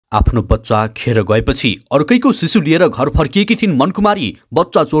आफ्नो बच्चा खेर गएपछि अर्कैको शिशु लिएर घर फर्किएकी थिइन् मनकुमारी।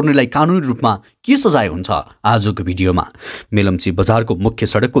 बच्चा चोर्नेलाई कानुनी रूपमा के सजाय हुन्छ? आजको भिडियोमा मेलम्ची बजारको मुख्य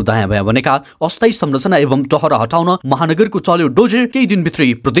सडकको दायाँ बायाँ बनेका अस्थायी संरचना एवं टहरा हटाउन महानगरको चल्यो डोजर। केही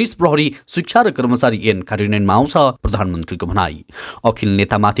दिनभित्रै प्रदेश प्रहरी शिक्षा र कर्मचारी ऐन कार्यान्वयनमा आउँछ, प्रधानमन्त्रीको भनाई। अखिल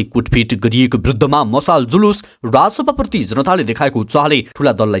नेतामाथि कुटपिट गरिएको विरुद्धमा मसाल जुलुस, राजसभाप्रति जनताले देखाएको उत्साहले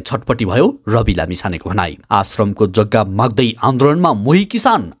ठूला दललाई छटपटी भयो, रवि लामिछानेको भनाई। आश्रमको जग्गा माग्दै आन्दोलनमा मोही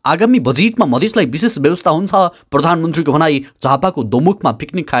किसान, आगामी बजेटमा मधेसलाई विशेष व्यवस्था हुन्छ, प्रधानमन्त्रीको भनाई। झापाको दोमुखमा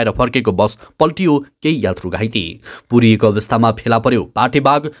पिकनिक खाएर फर्केको बस पल्टियो, केही यात्रु घाइते। पुरिएको अवस्थामा फेला पर्यो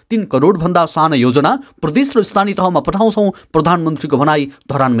पाटेबाग। 3 करोड भन्दा सानो योजना प्रदेश र स्थानीय तहमा पठाउँछौं, प्रधानमन्त्रीको भनाई।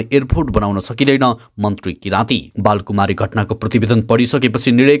 धरानमा एयरपोर्ट बनाउन सकिँदैन, मन्त्री किराँती। बालकुमारी घटनाको प्रतिवेदन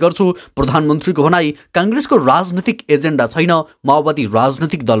पढिसकेपछि निर्णय गर्छु, प्रधानमन्त्रीको भनाई। कांग्रेसको राजनीतिक एजेन्डा छैन, माओवादी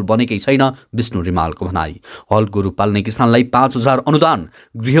राजनीतिक दल बनेकै छैन, विष्णु रिमालको भनाई। हल गोरु पाल्ने किसानलाई 5000 अनुदान।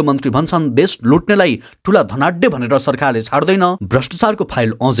 गृहमन्त्री भन्छन् देश लुट्नेलाई ठूला धनाढ्य भनेर सरकारले छाड्दैन, भ्रष्टाचारको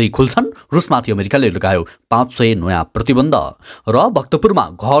फाइल अझै खुल्छन्, रुसमाथि अमेरिकाले लगायो 500 नयाँ प्रतिबन्ध। र भक्तपुरमा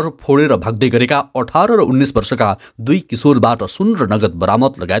घर फोडेर भाग्दै गरेका 18 र 19 वर्षका 2 किशोरबाट सुन र नगद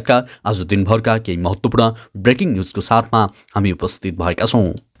बरामद लगायतका आज दिनभरका केही महत्त्वपूर्ण ब्रेकिङ न्युजको साथमा हामी उपस्थित भएका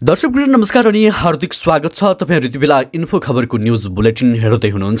छौं। दर्शकवृन्द नमस्कार अनि हार्दिक स्वागत छ। तपाईहरु यति बेला इन्फो खबरको न्युज बुलेटिन हेर्दै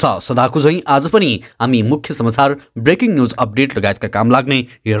हुनुहुन्छ। सदाको झैं आज पनि हामी मुख्य समाचार, ब्रेकिङ न्युज अपडेट लगायतका काम लाग्ने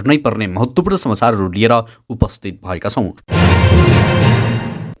हेर्नै पर्ने महत्त्वपूर्ण समाचारहरू लिएर उपस्थित भएका छौं।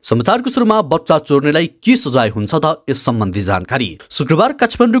 समाचारको सुरुमा बच्चा चोर्नेलाई के सजाय हुन्छ त, यस सम्बन्धी जानकारी। शुक्रबार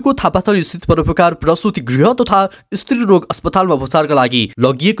काठमाडौँको थापाथली स्थित परोपकार प्रसुति गृह तथा स्त्री रोग अस्पतालमा उपचारका लागि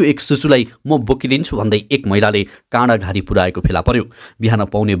लगिएको एक शिशुलाई म बोकिदिन्छु भन्दै एक महिलाले काँडाघारी पुर्याएको फेला पर्यो। बिहान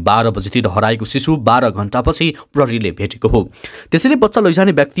पौने 12 बजेतिर हराएको शिशु 12 घण्टापछि प्रहरीले भेटेको हो। त्यसैले बच्चा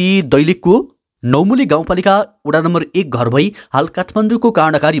लैजाने व्यक्ति दैलेखको नौमुली गाउँपालिका वडा नम्बर 1 घर भई हाल काठमाडौँको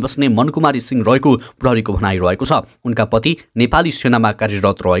काँडाघारी बस्ने मनकुमारी सिंह रहेको प्रहरीको भनाइ रहेको छ। उनका पति नेपाली सेनामा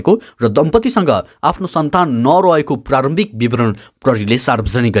कार्यरत रहेको र दम्पतिसँग आफ्नो सन्तान नरहेको प्रारम्भिक विवरण प्रहरीले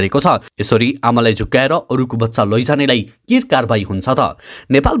सार्वजनिक गरेको छ। यसरी आमालाई झुक्काएर अरूको बच्चा लैजानेलाई के कारबाही हुन्छ त?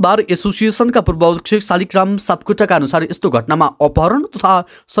 नेपाल बार एसोसिएसनका पूर्व अध्यक्ष शालिग्राम सापकोटाका अनुसार यस्तो घटनामा अपहरण तथा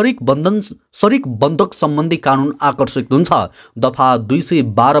शरीक बन्धक सम्बन्धी कानुन आकर्षित हुन्छ। दफा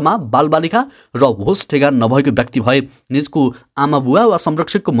 212 मा बालबालिका र होस ठेगान नभएको व्यक्ति भए निजको आमा बुवा वा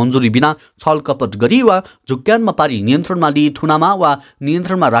संरक्षकको मन्जुरी बिना छल कपट गरी वा झुक्क्यानमा पारी नियन्त्रणमा लिए थुनामा वा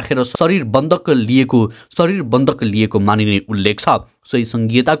नियन्त्रणमा राखेर शरीर बन्धक लिएको मानिने उल्लेख छ।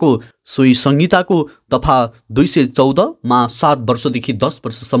 सोही संहिताको दफा 214 मा 7 वर्षदेखि 10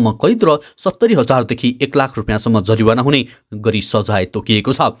 वर्षसम्म कैद र 70,000 देखि 1 लाख रुपियाँसम्म जरिवाना हुने गरी सजाय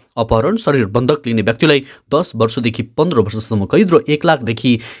तोकिएको छ। अपहरण शरीर बन्धक लिने व्यक्तिलाई 10 वर्षदेखि 15 वर्षसम्म कैद र 1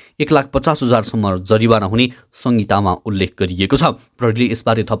 लाखदेखि 1,50,000 सम्म जरिवाना हुने संहितामा उल्लेख गरिएको छ। प्रहरीले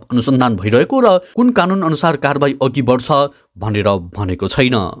यसबारे थप अनुसन्धान भइरहेको र कुन कानुन अनुसार कारबाही अघि बढ्छ भनेर भनेको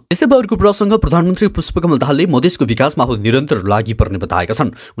छैन। यस्तै अर्को प्रसङ्ग, प्रधानमन्त्री पुष्पकमल दाहालले मधेसको विकासमा निरन्तर लागि पर्ने बताएका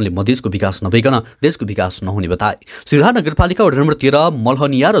छन्। उनले मधेसको विकास नभइकन देशको विकास नहुने बताए। सिराहा नगरपालिका वडा नम्बर 13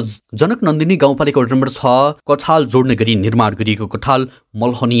 मलहनिया र जनक नन्दिनी गाउँपालिका वडा नम्बर 6 कठाल जोड्ने गरी निर्माण गरिएको कठाल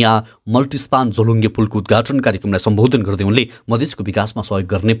मलहनिया मल्टिस्पान झोलुङ्गे पुलको उद्घाटन कार्यक्रमलाई सम्बोधन गर्दै उनले मधेसको विकासमा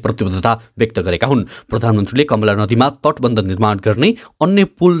सहयोग गर्ने प्रतिबद्धता व्यक्त गरेका हुन्। प्रधानमन्त्रीले कमला नदीमा तटबन्ध निर्माण गर्ने,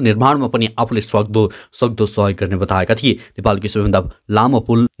 अन्य पुल निर्माणमा पनि आफूले सक्दो सहयोग गर्ने बताएका थिए। नेपालको सबैभन्दा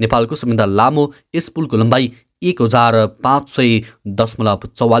लामो यस पुलको लम्बाइ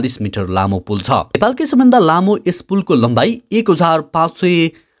 1500.44 मिटर लामो पुल छ। नेपालकै सबैभन्दा लामो यस पुलको लम्बाइ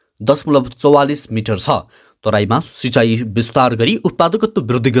 1500.44 मिटर छ। तराईमा सिँचाइ विस्तार गरी उत्पादकत्व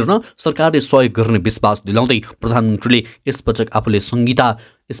वृद्धि गर्न सरकारले सहयोग गर्ने विश्वास दिलाउँदै प्रधानमन्त्रीले यसपटक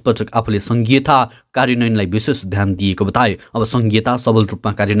आफूले संघीयता कार्यान्वयनलाई विशेष ध्यान दिएको बताए। अब संघीयता सबल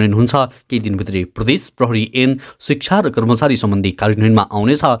रूपमा कार्यान्वयन हुन्छ, केही दिनभित्रै प्रदेश प्रहरी ऐन शिक्षा र कर्मचारी सम्बन्धी कार्यान्वयनमा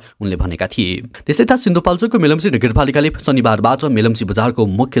आउनेछ उनले भनेका थिए। त्यस्तै त सिन्धुपाल्चोकको मेलम्ची नगरपालिकाले शनिबारबाट मेलम्ची बजारको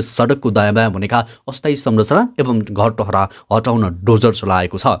मुख्य सडकको दायाँ बायाँ बनेका अस्थायी संरचना एवं घर टहरा हटाउन डोजर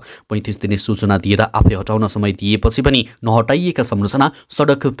चलाएको छ। 35 दिने सूचना दिएर आफै हटाउन समय दिएपछि पनि नहटाइएका संरचना,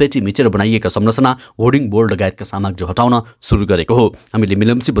 सडक पेटी मिचेर बनाइएका संरचना, होर्डिङ बोर्ड लगायतका सामग्री हटाउन सुरु गरेको हो। हामीले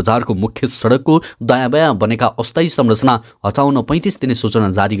मेलम्ची बजारको मुख्य सडकको दायाँ बायाँ बनेका अस्थायी संरचना हटाउन 35 दिने सूचना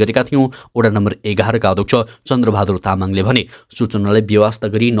जारी गरेका थियौं। वडा नम्बर 11 का अध्यक्ष चन्द्रबहादुर तामाङले भने सूचनालाई व्यवस्था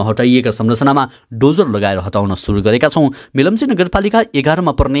गरी नहटाइएका संरचनामा डोजर लगाएर हटाउन सुरु गरेका छौं। मेलम्ची नगरपालिका 11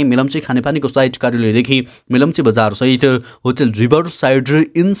 मा पर्ने मेलम्ची खानेपानीको साइट कार्यालयदेखि मेलम्ची बजार सहित होटल रिभर साइड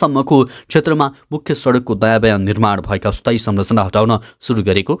इनसम्मको क्षेत्रमा मुख्य सडकको दायाँ बायाँ निर्माण भएका अस्थायी संरचना हटाउन सुरु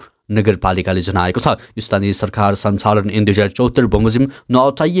गरेको नगरपालिकाले जनाएको छ। स्थानीय सरकार सञ्चालन ऐन 2074 बमोजिम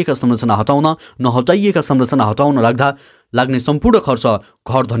नहटाइएका संरचना हटाउन लाग्दा लाग्ने सम्पूर्ण खर्च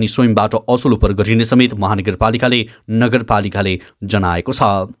घर धनी स्वयंबाट असुल उपर गरिने समेत महानगरपालिकाले नगरपालिकाले जनाएको छ।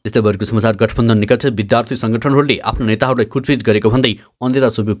 यस्तै वर्गको समाचार गठबन्धन निकट विद्यार्थी संगठनहरूले आफ्नो नेताहरूलाई कुटपिट गरेको भन्दै अन्धेरा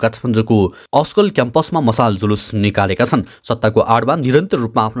चुब्यू काठमाडौँको अस्कल क्याम्पसमा मसाल जुलुस निकालेका छन्। सत्ताको आडमा निरन्तर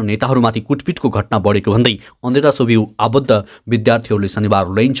रूपमा आफ्नो नेताहरूमाथि कुटपिटको घटना बढेको भन्दै अन्धेरा चुब्यू आबद्ध विद्यार्थीहरूले शनिबार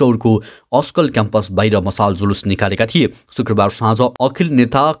लैनचौरको अस्कल क्याम्पस बाहिर मसाल जुलुस निकालेका थिए। शुक्रबार साँझ अखिल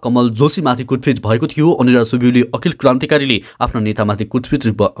नेता कमल जोशीमाथि कुटपिट भएको थियो। अन्धेरा चुब्यूले अखिल क्रान्तिकारीले आफ्नो नेतामाथि कुटपिट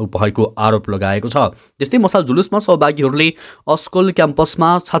भएको आरोप लगाएको छ। त्यस्तै मसाल जुलुसमा सहभागीहरूले अस्कल क्याम्पसमा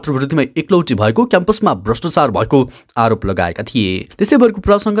छात्रवृत्तिमा एकलौटी भएको, क्याम्पसमा भ्रष्टाचार भएको आरोप लगाएका थिए। त्यस्तै वर्गको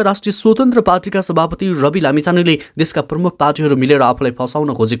प्रसङ्ग राष्ट्रिय स्वतन्त्र पार्टीका सभापति रवि लामिछानेले देशका प्रमुख पार्टीहरू मिलेर आफूलाई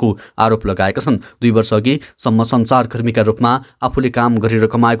फसाउन खोजेको आरोप लगाएका छन्। 2 वर्ष अघि सम्म सञ्चारकर्मीका रूपमा आफूले काम गरेर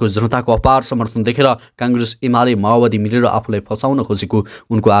कमाएको जनताको अपार समर्थन देखेर काङ्ग्रेस, एमाले, माओवादी मिलेर आफूलाई फसाउन खोजेको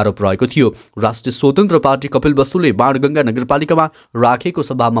उनको आरोप रहेको थियो। राष्ट्रिय स्वतन्त्र पार्टी कपिलवस्तुले बाणगङ्गा नगरपालिकामा राखेको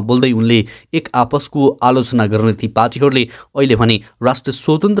सभामा बोल्दै उनले एक आपसको आलोचना गर्ने ती पार्टीहरूले अहिले भने राष्ट्रिय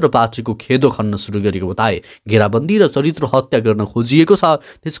स्वतन्त्र पार्टीको खेदो खन्न सुरु गरेको बताए। घेराबन्दी र चरित्र हत्या गर्न खोजिएको छ,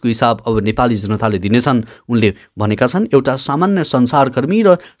 त्यसको हिसाब अब नेपाली जनताले दिनेछन्। उनले भनेका छन्, एउटा सामान्य सञ्चारकर्मी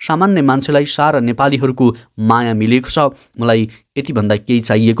र सामान्य मान्छेलाई सारा नेपालीहरूको माया मिलेको छ। मलाई यतिभन्दा केही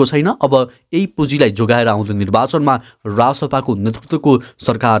चाहिएको छैन। अब यही पुँजीलाई जोगाएर आउँदो निर्वाचनमा रासपाको नेतृत्वको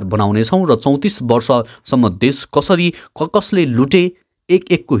सरकार बनाउनेछौँ र 34 वर्षसम्म देश कसरी कसले लुटे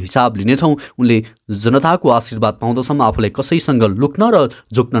एक-एकको हिसाब लिनेछौँ। उनले जनताको आशीर्वाद पाउँदासम्म आफूलाई कसैसँग लुक्न र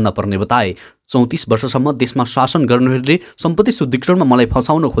झुक्न नपर्ने बताए। 34 वर्षसम्म देशमा शासन गर्नेहरूले सम्पत्ति शुद्धिकरणमा मलाई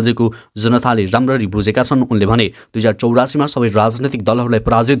फसाउन खोजेको जनताले राम्ररी बुझेका छन्। उनले भने 2084मा सबै राजनैतिक दलहरूलाई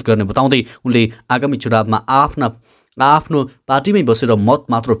पराजित गर्ने बताउँदै उनले आगामी चुनावमा आफ्नो पार्टीमै बसेर मत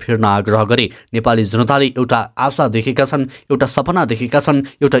मात्र फेर्न आग्रह गरे। नेपाली जनताले एउटा आशा देखेका छन्, एउटा सपना देखेका छन्,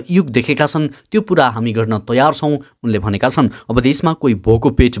 एउटा युग देखेका छन्, त्यो पुरा हामी गर्न तयार छौँ। उनले भनेका छन्, अब देशमा कोही भोको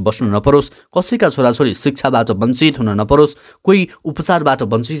पेट बस्न नपरोस्, कसैका छोराछोरी शिक्षाबाट वञ्चित हुन नपरोस्, कोही उपचारबाट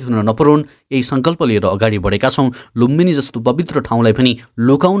वञ्चित हुन नपरून्, यही सङ्कल्प लिएर अगाडि बढेका छौँ। लुम्बिनी जस्तो पवित्र ठाउँलाई पनि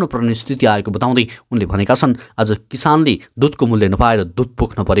लुकाउन पर्ने स्थिति आएको बताउँदै उनले भनेका छन्, आज किसानले दुधको मूल्य नपाएर दुध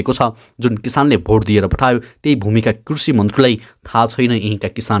पोख्न परेको छ। जुन किसानले भोट दिएर पठायो त्यही भूमिका कृषि मन्त्रीलाई थाहा छैन यहीँका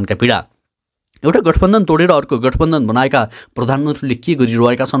किसानका पीडा। एउटा गठबन्धन तोडेर अर्को गठबन्धन बनाएका प्रधानमन्त्रीले के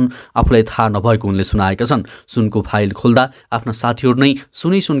गरिरहेका छन् आफूलाई थाहा नभएको उनले सुनाएका छन्। सुनको फाइल खोल्दा आफ्ना साथीहरू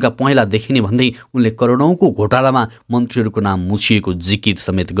नै सुनका पहेँला देखिने भन्दै उनले करोडौँको घोटालामा मन्त्रीहरूको नाम मुछिएको जिकिर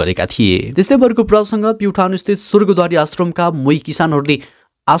समेत गरेका थिए। त्यस्तै वर्गको प्रसङ्ग प्युठान स्थित स्वर्गद्वारी आश्रमका मोही किसानहरूले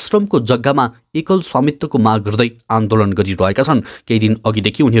आश्रमको जग्गामा एकल स्वामित्वको माग गर्दै आन्दोलन गरिरहेका छन्। केही दिन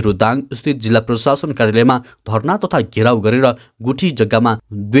अघिदेखि उनीहरू दाङ स्थित जिल्ला प्रशासन कार्यालयमा धरना तथा घेराउ गरेर गुठी जग्गामा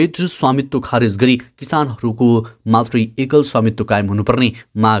द्वैत स्वामित्व खारेज गरी किसानहरूको मात्रै एकल स्वामित्व कायम हुनुपर्ने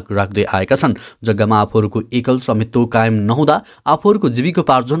माग राख्दै आएका छन्। जग्गामा आफूहरूको एकल स्वामित्व कायम नहुँदा आफूहरूको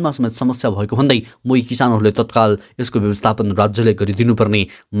जीविकोपार्जनमा समेत समस्या भएको भन्दै मोही किसानहरूले तत्काल यसको व्यवस्थापन राज्यले गरिदिनुपर्ने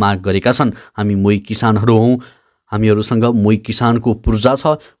माग गरेका छन्। हामी मोही किसानहरू हौँ, हामीहरूसँग मोही किसानको पूर्जा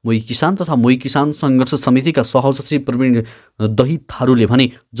छ। मोही किसान तथा मोही किसान सङ्घर्ष समितिका सहसचिव प्रवीण दही थारूले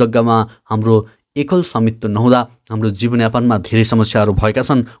भने जग्गामा हाम्रो एकल स्वामित्व नहुँदा हाम्रो जीवनयापनमा धेरै समस्याहरू भएका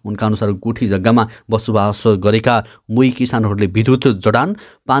छन्। उनका अनुसार गुठी जग्गामा बसोबास गरेका मोही किसानहरूले विद्युत जडान,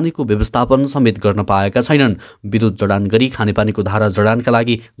 पानीको व्यवस्थापन समेत गर्न पाएका छैनन्। विद्युत जडान गरी खानेपानीको धारा जडानका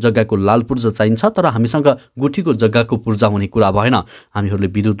लागि जग्गाको लाल पूर्जा चाहिन्छ, तर हामीसँग गुठीको जग्गाको पूर्जा हुने कुरा भएन। हामीहरूले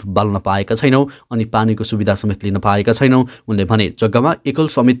विद्युत बाल्न पाएका छैनौँ अनि पानीको सुविधा समेत लिन पाएका छैनौँ। उनले भने जग्गामा एकल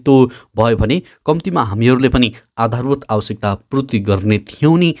स्वामित्व भयो भने कम्तीमा हामीहरूले पनि आधारभूत आवश्यकता पूर्ति गर्ने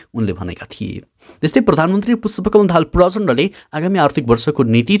थियौँ नि उनले भनेका थिए। त्यस्तै प्रधानमन्त्री पुष्पकमल दाहाल प्रचण्डले आगामी आर्थिक वर्षको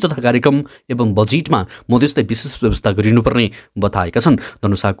नीति तथा कार्यक्रम एवं बजेटमा मधेसलाई विशेष व्यवस्था गरिनुपर्ने बताएका छन्।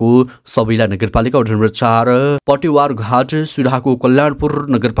 धनुषाको सबैला नगरपालिका वडा नम्बर 4, पटेवार घाट, सिराहाको कल्याणपुर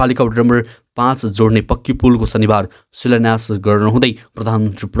नगरपालिका वडा नम्बर 5 जोड्ने पक्की पुलको शनिबार शिलान्यास गर्नुहुँदै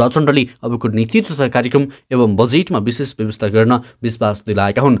प्रधानमन्त्री प्रचण्डले अबको नीति तथा कार्यक्रम एवं बजेटमा विशेष व्यवस्था गर्न विश्वास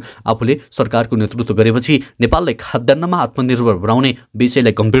दिलाएका हुन्। आफूले सरकारको नेतृत्व गरेपछि नेपाललाई खाद्यान्नमा आत्मनिर्भर बनाउने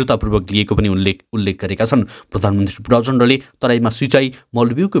विषयलाई गम्भीरतापूर्वक लिएको पनि उल्लेख गरेका छन्। प्रधानमन्त्री प्रचण्डले तराईमा सिँचाइ,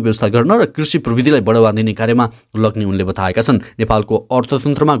 मलबिउको व्यवस्था गर्न र कृषि प्रविधिलाई बढावा दिने कार्यमा लाग्ने उनले बताएका छन्। नेपालको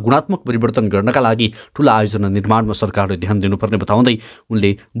अर्थतन्त्रमा गुणात्मक परिवर्तन गर्नका लागि ठूला आयोजना निर्माणमा सरकारले ध्यान दिनुपर्ने बताउँदै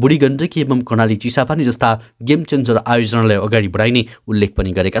उनले बुढी गण्डकी एवं कर्णाली चिसापानी जस्ता गेम चेन्जर आयोजनालाई अगाडि बढाइने उल्लेख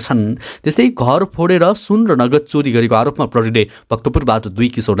पनि गरेका छन्। त्यस्तै घर फोडेर सुन र नगद चोरी गरेको आरोपमा प्रहरीले भक्तपुरबाट 2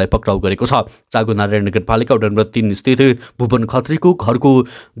 किशोरलाई पक्राउ गरेको छ। चागो नारायण नगरपालिका वडा नम्बर 3 स्थित भुवन खत्रीको घरको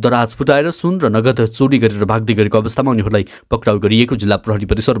दराज फुटाएर सुन र नगद चोरी गरेर भाग्दै गरेको अवस्थामा उनीहरूलाई पक्राउ गरिएको जिल्ला प्रहरी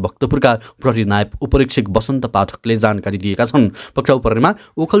परिसर भक्तपुरका प्रहरी नायब उपरीक्षक बसन्त पाठकले जानकारी दिएका छन्। पक्राउ पर्नेमा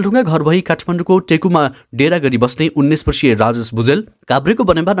ओखलढुङ्गा घर भई काठमाडौँको टेकुमा डेरा गरी बस्ने 19 वर्षीय राजेश भुजेल, काभ्रेको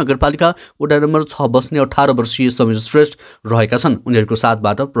बनेपा नगरपालिका वडा नम्बर 6 बस्ने 18 वर्षीय समीर श्रेष्ठ रहेका छन्। उनीहरूको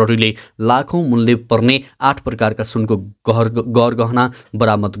साथबाट प्रहरीले लाखौं मूल्य पर्ने 8 प्रकारका सुनको गहना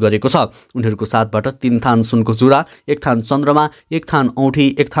बरामद गरेको छ। उनीहरूको साथबाट 3 थान सुनको चुरा, 1 थान चन्द्रमा, 1 थान औँठी,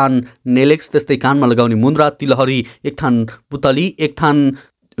 1 थान नेलेक्स, त्यस्तै कानमा लगाउने मुन्द्रा, तिलहरी, 1 थान पुतली, 1 थान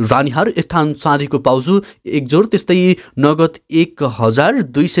रानीहार, 1 थान चाँदीको पाउजु, 1 जोड, त्यस्तै नगद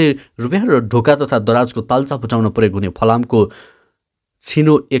 1200 रुपियाँ र ढोका तथा दराजको ताल्चा फुटाउन प्रयोग हुने फलामको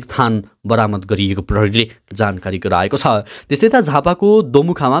छिनो 1 थान बरामद गरिएको प्रहरीले जानकारी गराएको छ। त्यस्तै त झापाको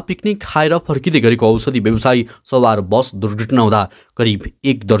दोमुखामा पिकनिक खाएर फर्किँदै गरेको औषधि व्यवसायी सवार बस दुर्घटना हुँदा करिब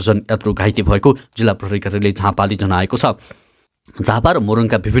 1 दर्जन यात्रु घाइते भएको जिल्ला प्रहरी कार्यालय झापाले जनाएको छ। झापा र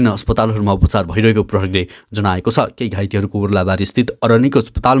मोरङका विभिन्न अस्पतालहरूमा उपचार भइरहेको प्रहरीले जनाएको छ। केही घाइतेहरूको उर्लाबारी स्थित अरनिको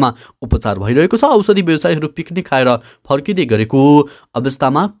अस्पतालमा उपचार भइरहेको छ। औषधि व्यवसायीहरू पिकनिक खाएर फर्किँदै गरेको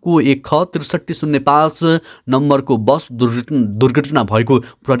अवस्थामा को 1 ख 6305 नम्बरको बस दुर्घटना भएको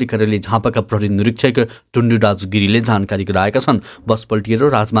प्रहरी कार्यालय झापाका प्रहरी निरीक्षक टुण्डुराज गिरीले जानकारी गराएका छन्। बस पल्टिएर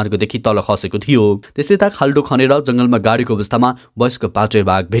राजमार्गदेखि तल खसेको थियो। त्यस्तै त खाल्डो खनेर जंगलमा गाडेको अवस्थामा वयस्क पाँचे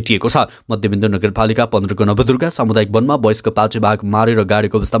बाघ भेटिएको छ। मध्यबिन्दु नगरपालिका 15 को नवदुर्गा सामुदायिक वनमा वयस्क पाँचे बाघ मारेर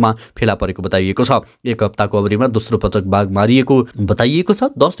गाडेको अवस्थामा फेला परेको बताइएको छ। 1 हप्ताको अवधिमा दोस्रो पटक बाघ मारिएको बताइएको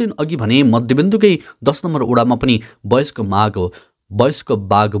छ। 10 दिन अघि भने मध्यबिन्दुकै 10 नम्बर ओडामा पनि वयस्क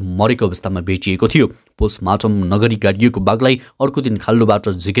बाघ मरेको अवस्थामा भेटिएको थियो। पोस्टमार्टम नगरी गाडिएको बाघलाई अर्को दिन खाल्डोबाट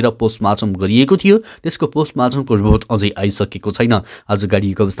झिकेर पोस्टमार्टम गरिएको थियो। त्यसको पोस्टमार्टमको रिपोर्ट अझै आइसकेको छैन। आज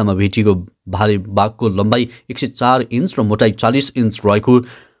गाडिएको अवस्थामा भेटिएको भाले बाघको लम्बाइ 104 इन्च र मोटाइ 40 इन्च रहेको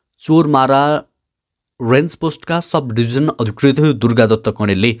चोरमारा रेन्ज पोस्टका सब डिभिजन अधिकृत दुर्गादत्त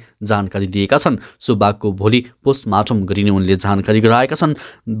कणेलले जानकारी दिएका छन्। सो बाघको भोलि पोस्टमार्टम गरिने उनले जानकारी गराएका छन्।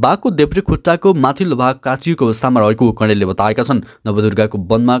 बाघको देब्रे खुट्टाको माथिल्लो भाग काटिएको अवस्थामा रहेको कणेलले बताएका छन्। नवदुर्गाको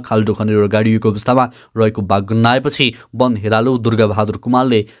वनमा खाल्डो खनेर गाडिएको अवस्थामा रहेको बाघ गन्नाएपछि वन हेरालु दुर्गाबहादुर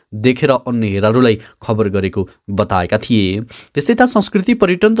कुमारले देखेर अन्य हेरालुलाई खबर गरेको बताएका थिए। त्यस्तै त संस्कृति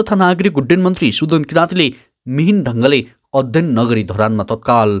पर्यटन तथा नागरिक उड्डयन मन्त्री सुदन किराँतीले मिहिन ढङ्गले अध्ययन नगरी धरानमा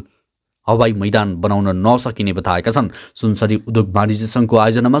तत्काल हवाई मैदान बनाउन नसकिने बताएका छन्। सुनसरी उद्योग वाणिज्य सङ्घको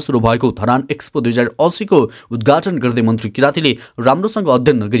आयोजनामा सुरु भएको धरान एक्सपो 2080 को उद्घाटन गर्दै मन्त्री किराँतीले राम्रोसँग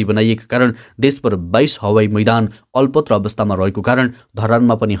अध्ययन नगरी बनाइएका कारण देशभर 22 हवाई मैदान अल्पत्र अवस्थामा रहेको कारण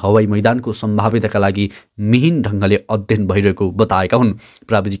धरानमा पनि हवाई मैदानको सम्भाव्यताका लागि मिहिन ढङ्गले अध्ययन भइरहेको बताएका हुन्।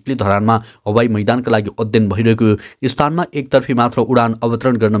 प्राविधिकले धरानमा हवाई मैदानका लागि अध्ययन भइरहेको स्थानमा एकतर्फी मात्र उडान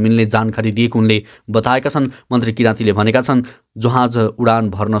अवतरण गर्न मिल्ने जानकारी दिएको उनले बताएका छन्। मन्त्री किराँतीले भनेका छन्, जहाज उडान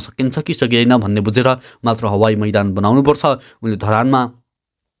भर्न सकिन्छ कि सकिँदैन भन्ने बुझेर मात्र हवाई मैदान बनाउनुपर्छ। उनले धरानमा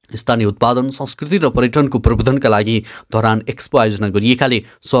स्थानीय उत्पादन, संस्कृति र पर्यटनको प्रवर्धनका लागि धरान एक्सपो आयोजना गरिएकाले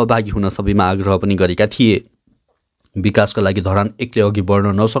सहभागी हुन सबैमा आग्रह पनि गरेका थिए। विकासका लागि धरान एक्लै अघि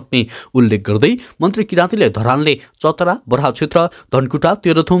बढ्न नसक्ने उल्लेख गर्दै मन्त्री किराँतीले धरानले चतरा, बर्हा क्षेत्र, धनकुटा,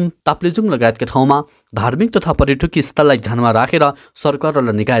 तेह्रथुम, ताप्लेजुङ लगायतका ठाउँमा धार्मिक तथा पर्यटकीय स्थललाई ध्यानमा राखेर सरकार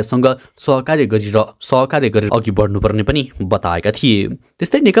र निकायसँग सहकार्य गरेर अघि बढ्नुपर्ने पनि बताएका थिए।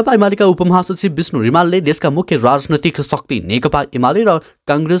 त्यस्तै नेकपा एमालेका उपमहासचिव विष्णु रिमालले देशका मुख्य राजनैतिक शक्ति नेकपा एमाले र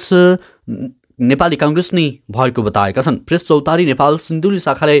नेपाली कांग्रेस नै भएको बताएका छन्। प्रेस चौतारी नेपाल सिन्धुली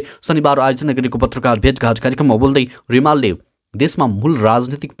शाखाले शनिबार आयोजना गरेको पत्रकार भेटघाट कार्यक्रममा बोल्दै रिमालले देशमा मूल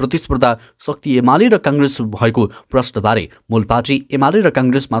राजनीतिक प्रतिस्पर्धा शक्ति एमाले र कांग्रेस भएको प्रश्नबारे मूल पार्टी एमाले र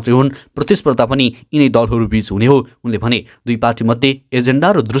कांग्रेस मात्रै हुन्, प्रतिस्पर्धा पनि यिनै दलहरू बीच हुने हो। उनले भने दुई पार्टी मध्ये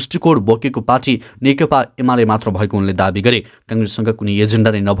एजेन्डा र दृष्टिकोण बोकेको पार्टी नेकपा एमाले मात्र भएको उनले दाबी गरे। कांग्रेससँग कुनै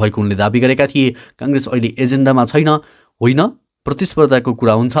एजेन्डा नै नभएको उनले दाबी गरेका थिए। कांग्रेस अहिले एजेन्डामा छैन, होइन प्रतिस्पर्धाको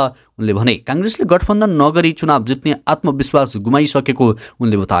कुरा हुन्छ। उनले भने कांग्रेसले गठबन्धन नगरी चुनाव जित्ने आत्मविश्वास गुमाइसकेको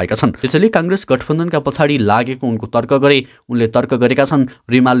उनले बताएका छन्। त्यसैले कांग्रेस गठबन्धनका पछाडि लागेको उनको तर्क गरे। उनले तर्क गरेका छन्,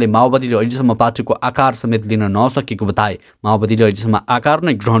 रिमालले माओवादीले अहिलेसम्म पार्टीको आकार समेत लिन नसकेको बताए। माओवादीले अहिलेसम्म आकार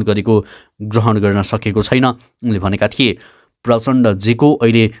नै ग्रहण गर्न सकेको छैन उनले भनेका थिए। प्रचण्डजीको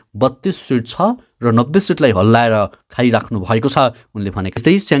अहिले 32 सिट छ र 90 सिटलाई हल्लाएर खाइराख्नु भएको छ उनले भने।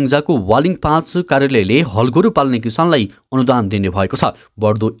 यस्तै स्याङ्जाको वालिङ 5 कार्यालयले हलगोरु पाल्ने किसानलाई अनुदान दिने भएको छ।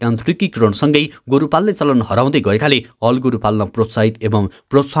 बढ्दो यान्त्रिकीकरणसँगै गोरु पाल्ने चलन हराउँदै गएकाले हलगोरु पाल्न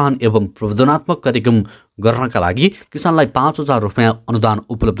प्रोत्साहन एवं प्रबोधनात्मक कार्यक्रम गर्नका लागि किसानलाई 5,000 रुपियाँ अनुदान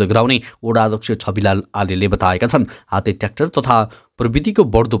उपलब्ध गराउने वडा अध्यक्ष छविलाल आलेले बताएका छन्। हाते ट्र्याक्टर तथा प्रविधिको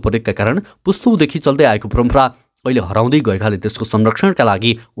बढ्दो प्रयोगका कारण पुस्तौँदेखि चल्दै आएको परम्परा अहिले हराउँदै गएकाले त्यसको संरक्षणका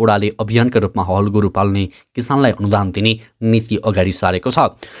लागि ओडाले अभियानका रूपमा हल गोरु पाल्ने किसानलाई अनुदान दिने नीति अगाडि सारेको छ।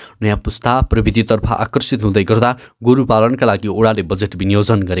 नयाँ पुस्ता प्रविधितर्फ आकर्षित हुँदै गर्दा गोरु पालनका लागि ओडाले बजेट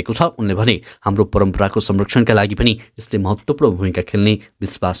विनियोजन गरेको छ। उनले भने हाम्रो परम्पराको संरक्षणका लागि पनि यसले महत्त्वपूर्ण भूमिका खेल्ने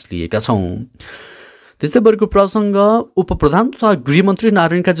विश्वास लिएका छौँ। त्यस्तै वर्गको प्रसङ्ग उपप्रधान तथा गृहमन्त्री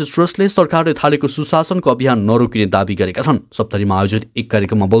नारायण काजी श्रेष्ठले सरकारले थालेको सुशासनको अभियान नरोकिने दावी गरेका छन्। सप्तरीमा आयोजित एक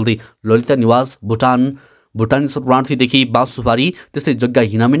कार्यक्रममा बोल्दै ललिता निवास भुटानी शरणार्थीदेखि बाँसुपारी त्यस्तै जग्गा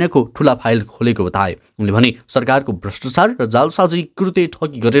हिनामिनाको ठुला फाइल खोलेको बताए। उनले भने सरकारको भ्रष्टाचार र जालसाजी कृत्य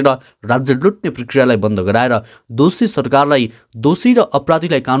ठगी गरेर राज्य लुट्ने प्रक्रियालाई बन्द गराएर दोषी र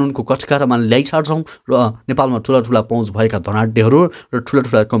अपराधीलाई कानुनको कठघरामा ल्याइछाड्छौँ र नेपालमा ठुला पहुँच भएका धनाढ्यहरू र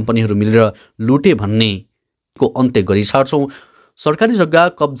ठुला कम्पनीहरू मिलेर लुटे भन्नेको अन्त्य गरिछाड्छौँ। सरकारी जग्गा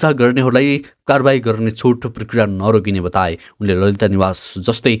कब्जा गर्नेहरूलाई कारबाही गर्ने छुट प्रक्रिया नरोकिने बताए। उनले ललिता निवास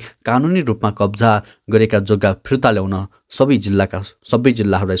जस्तै कानुनी रूपमा कब्जा गरेका जग्गा फिर्ता ल्याउन सबै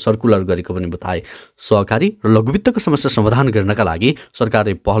जिल्लाहरूलाई सर्कुलर गरेको पनि बताए। सहकारी र लघुवित्तको समस्या समाधान गर्नका लागि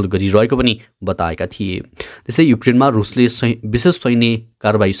सरकारले पहल गरिरहेको पनि बताएका थिए। त्यसै युक्रेनमा रुसले विशेष सैन्य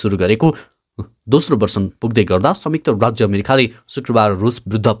कारबाही सुरु गरेको दोस्रो वर्ष पुग्दै गर्दा संयुक्त राज्य अमेरिकाले शुक्रबार रुस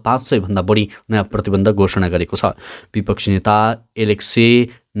विरुद्ध 500 भन्दा बढी नयाँ प्रतिबन्ध घोषणा गरेको छ। विपक्षी नेता एलेक्से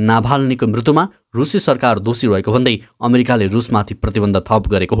नाभाल्नीको मृत्युमा रुसी सरकार दोषी रहेको भन्दै अमेरिकाले रुसमाथि प्रतिबन्ध थप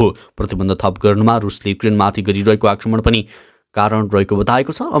गरेको हो। प्रतिबन्ध थप गर्नुमा रुसले युक्रेनमाथि गरिरहेको आक्रमण पनि कारण रहेको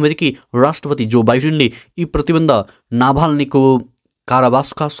बताएको छ। अमेरिकी राष्ट्रपति जो बाइडेनले यी प्रतिबन्ध नाभाल्नीको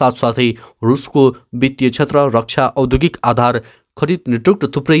कारावासका साथसाथै रुसको वित्तीय क्षेत्र, रक्षा, औद्योगिक आधार खरिद नेटवर्क र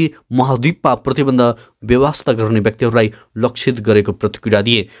थुप्रै महाद्वीपमा प्रतिबन्ध व्यवस्था गर्ने व्यक्तिहरूलाई लक्षित गरेको प्रतिक्रिया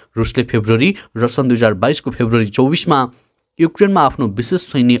दिए। रुसले फेब्रुअरी र सन् 2022 को फेब्रुअरी 24 युक्रेनमा आफ्नो विशेष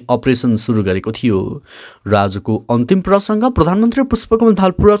सैन्य अपरेसन सुरु गरेको थियो। र आजको अन्तिम प्रसङ्ग प्रधानमन्त्री पुष्पकमल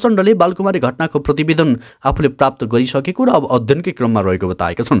दाहाल प्रचण्डले बालकुमारी घटनाको प्रतिवेदन आफूले प्राप्त गरिसकेको र अब अध्ययनकै क्रममा रहेको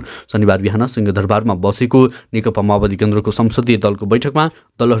बताएका छन्। शनिबार बिहान सिंहदरबारमा बसेको नेकपा माओवादी केन्द्रको संसदीय दलको बैठकमा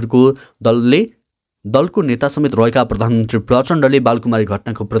दलको नेता समेत रहेका प्रधानमन्त्री प्रचण्डले बालकुमारी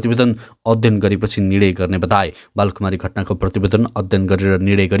घटनाको प्रतिवेदन अध्ययन गरेपछि निर्णय गर्ने बताए। बालकुमारी घटनाको प्रतिवेदन अध्ययन गरेर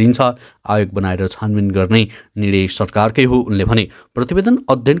निर्णय गरिन्छ। आयोग बनाएर छानबिन गर्ने निर्णय सरकारकै हो। उनले भने प्रतिवेदन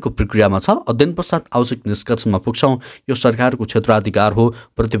अध्ययनको प्रक्रियामा छ। अध्ययन पश्चात आवश्यक निष्कर्षमा पुग्छौँ। यो सरकारको क्षेत्राधिकार हो।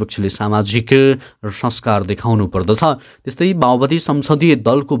 प्रतिपक्षले सामाजिक संस्कार देखाउनु पर्दछ। त्यस्तै माओवादी संसदीय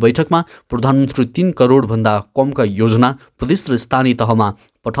दलको बैठकमा प्रधानमन्त्री 3 करोड भन्दा कमका योजना प्रदेश र स्थानीय तहमा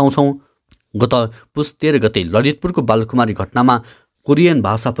पठाउँछौँ। गत पुस 13 गते ललितपुरको बालकुमारी घटनामा कोरियन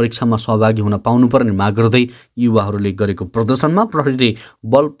भाषा परीक्षामा सहभागी हुन पाउनुपर्ने माग गर्दै युवाहरूले गरेको प्रदर्शनमा प्रहरीले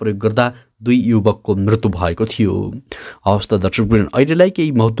बल प्रयोग गर्दा 2 युवकको मृत्यु भएको थियो। हवस् त दर्शकवृन्द, अहिलेलाई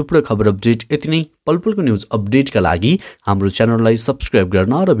केही महत्त्वपूर्ण खबर अपडेट यति नै। पलपलको न्युज अपडेटका लागि हाम्रो च्यानललाई सब्स्क्राइब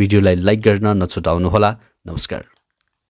गर्न र भिडियोलाई लाइक गर्न नछुटाउनुहोला। नमस्कार।